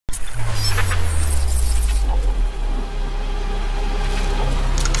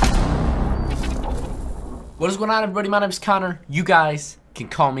What is going on, everybody? My name is Connor. You guys can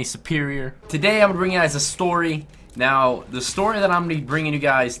call me Superior. Today I'm going to bring you guys a story. Now, the story that I'm going to be bringing you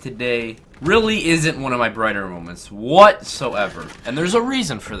guys today really isn't one of my brighter moments whatsoever. And there's a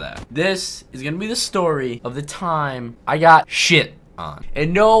reason for that. This is going to be the story of the time I got shit on.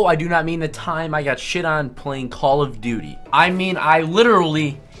 And no, I do not mean the time I got shit on playing Call of Duty. I mean, I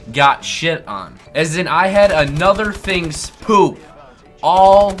literally got shit on. As in, I had another thing's poop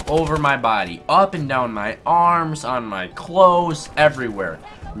all over my body, up and down my arms, on my clothes, everywhere.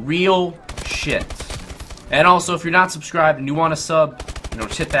 Real shit. And also, if you're not subscribed and you want to sub,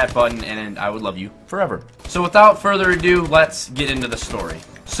 just hit that button and I would love you forever. So without further ado, let's get into the story.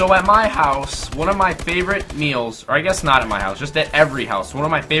 So at my house, one of my favorite meals, or I guess not at my house, just at every house, one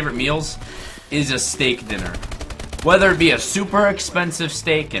of my favorite meals is a steak dinner. Whether it be a super expensive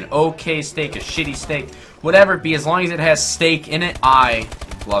steak, an okay steak, a shitty steak, whatever it be, as long as it has steak in it, I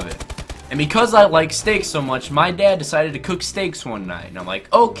love it. And because I like steak so much, my dad decided to cook steaks one night. And I'm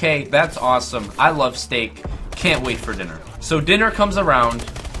like, okay, that's awesome. I love steak. Can't wait for dinner. So dinner comes around.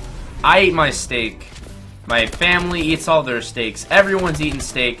 I eat my steak. My family eats all their steaks. Everyone's eating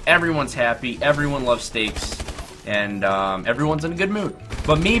steak. Everyone's happy. Everyone loves steaks. And everyone's in a good mood.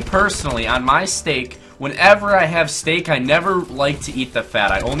 But me personally, on my steak, whenever I have steak, I never like to eat the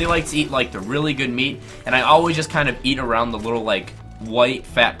fat. I only like to eat like the really good meat, and I always just kind of eat around the little like white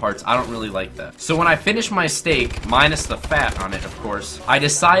fat parts. I don't really like that. So when I finish my steak, minus the fat on it, of course, I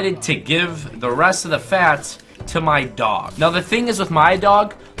decided to give the rest of the fat to my dog. Now the thing is with my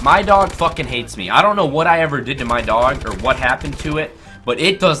dog fucking hates me. I don't know what I ever did to my dog or what happened to it, but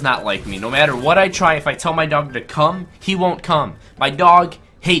it does not like me. No matter what I try, if I tell my dog to come, he won't come. My dog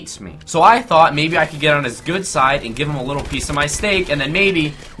hates me. So I thought maybe I could get on his good side and give him a little piece of my steak, and then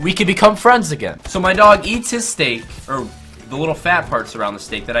maybe we could become friends again. So my dog eats his steak, or the little fat parts around the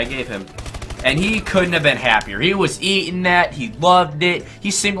steak that I gave him, and he couldn't have been happier. He was eating that. He loved it. He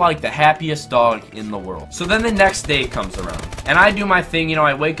seemed like the happiest dog in the world. So then the next day comes around, and I do my thing.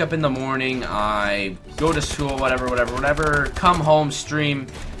 I wake up in the morning, I go to school, whatever, come home, stream,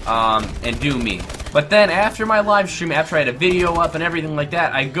 and do me. But then after my live stream, after I had a video up and everything like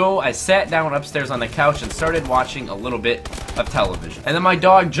that, I sat down upstairs on the couch and started watching a little bit of television. And then my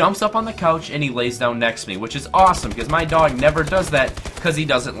dog jumps up on the couch and he lays down next to me, which is awesome because my dog never does that because he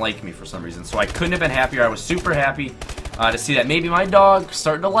doesn't like me for some reason. So I couldn't have been happier. I was super happy to see that maybe my dog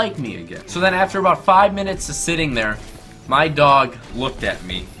started to like me again. So then after about 5 minutes of sitting there, my dog looked at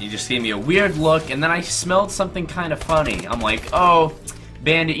me. He just gave me a weird look, and then I smelled something kind of funny. I'm like, oh,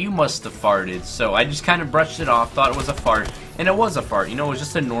 Bandit, you must have farted. So I just kind of brushed it off, thought it was a fart, and it was a fart. It was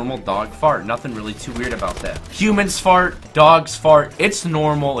just a normal dog fart. Nothing really too weird about that. Humans fart, dogs fart. It's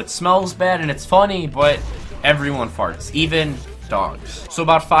normal. It smells bad and it's funny, but everyone farts, even dogs. So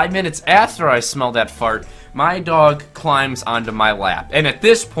about 5 minutes after I smelled that fart, my dog climbs onto my lap. And at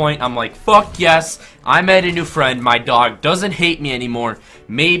this point, I'm like, fuck yes, I met a new friend. My dog doesn't hate me anymore.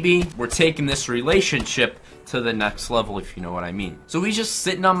 Maybe we're taking this relationship to the next level, if you know what I mean. So he's just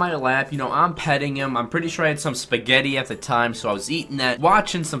sitting on my lap, I'm petting him. I'm pretty sure I had some spaghetti at the time, so I was eating that,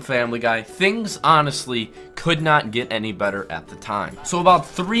 watching some Family Guy. Things honestly could not get any better at the time. So about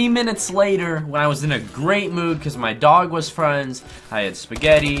 3 minutes later, when I was in a great mood because my dog was friends, I had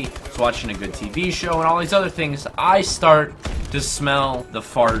spaghetti, was watching a good TV show and all these other things, I start to smell the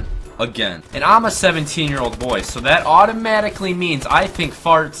fart again. And I'm a 17-year-old boy, so that automatically means I think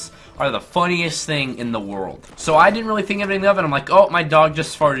farts are the funniest thing in the world. So I didn't really think anything of it. I'm like, oh, my dog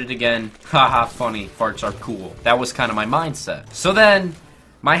just farted again. Haha, funny. Farts are cool. That was kind of my mindset. So then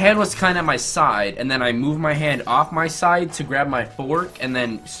my hand was kind of at my side, and then I moved my hand off my side to grab my fork and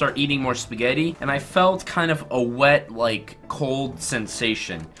then start eating more spaghetti, and I felt kind of a wet, like, cold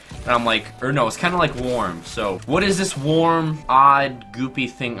sensation. And I'm like, or no, it's kind of like warm. So what is this warm, odd, goopy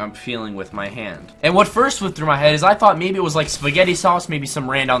thing I'm feeling with my hand? And what first went through my head is I thought maybe it was like spaghetti sauce, maybe some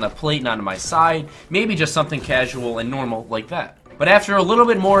ran down the plate and onto my side, maybe just something casual and normal like that. But after a little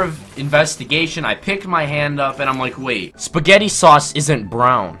bit more of investigation, I picked my hand up and I'm like, wait, spaghetti sauce isn't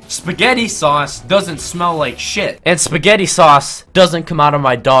brown. Spaghetti sauce doesn't smell like shit. And spaghetti sauce doesn't come out of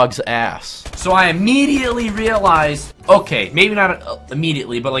my dog's ass. So I immediately realized, okay, maybe not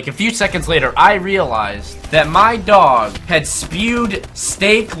immediately, but like a few seconds later, I realized that my dog had spewed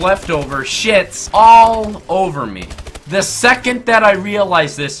steak leftover shits all over me. The second that I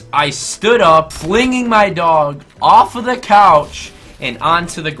realized this, I stood up, flinging my dog off of the couch and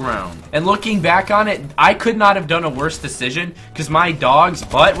onto the ground. And looking back on it, I could not have done a worse decision because my dog's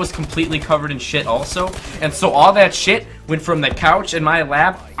butt was completely covered in shit also. And so all that shit went from the couch in my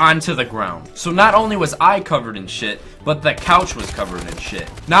lap onto the ground. So not only was I covered in shit, but the couch was covered in shit.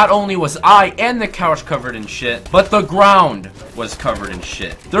 Not only was I and the couch covered in shit, but the ground was covered in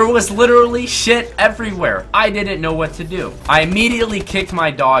shit. There was literally shit everywhere. I didn't know what to do. I immediately kicked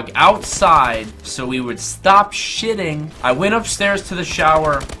my dog outside so he would stop shitting. I went upstairs to the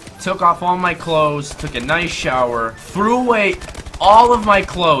shower, took off all my clothes, took a nice shower, threw away all of my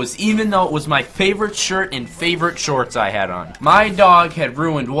clothes, even though it was my favorite shirt and favorite shorts I had on. My dog had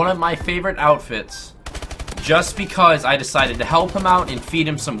ruined one of my favorite outfits just because I decided to help him out and feed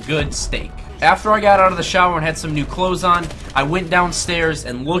him some good steak. After I got out of the shower and had some new clothes on, I went downstairs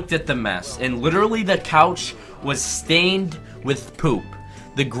and looked at the mess. And literally the couch was stained with poop.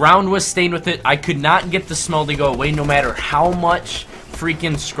 The ground was stained with it. I could not get the smell to go away no matter how much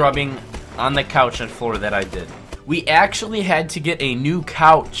freaking scrubbing on the couch and floor that I did. We actually had to get a new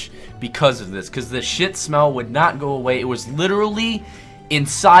couch because of this, because the shit smell would not go away. It was literally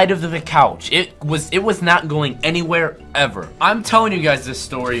inside of the couch. It was not going anywhere ever. I'm telling you guys this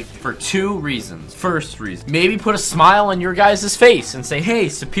story for 2 reasons. First reason, maybe put a smile on your guys' face and say, hey,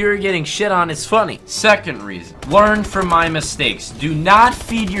 Superior getting shit on is funny. Second reason, learn from my mistakes. Do not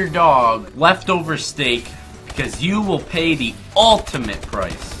feed your dog leftover steak because you will pay the ultimate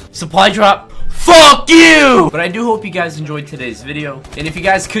price. Supply drop. Fuck you! But I do hope you guys enjoyed today's video. And if you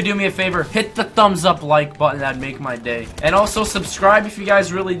guys could do me a favor, hit the thumbs up like button. That'd make my day. And also subscribe if you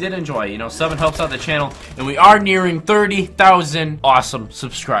guys really did enjoy. You know, subbing helps out the channel. And we are nearing 30,000 awesome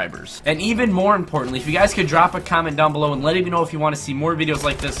subscribers. And even more importantly, if you guys could drop a comment down below and let me know if you want to see more videos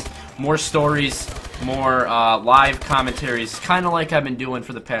like this, more stories, more live commentaries, kind of like I've been doing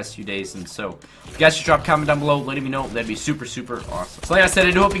for the past few days. And so, if you guys should drop a comment down below, letting me know. That'd be super, super awesome. So like I said,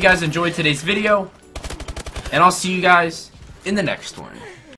 I do hope you guys enjoyed today's video, and I'll see you guys in the next one.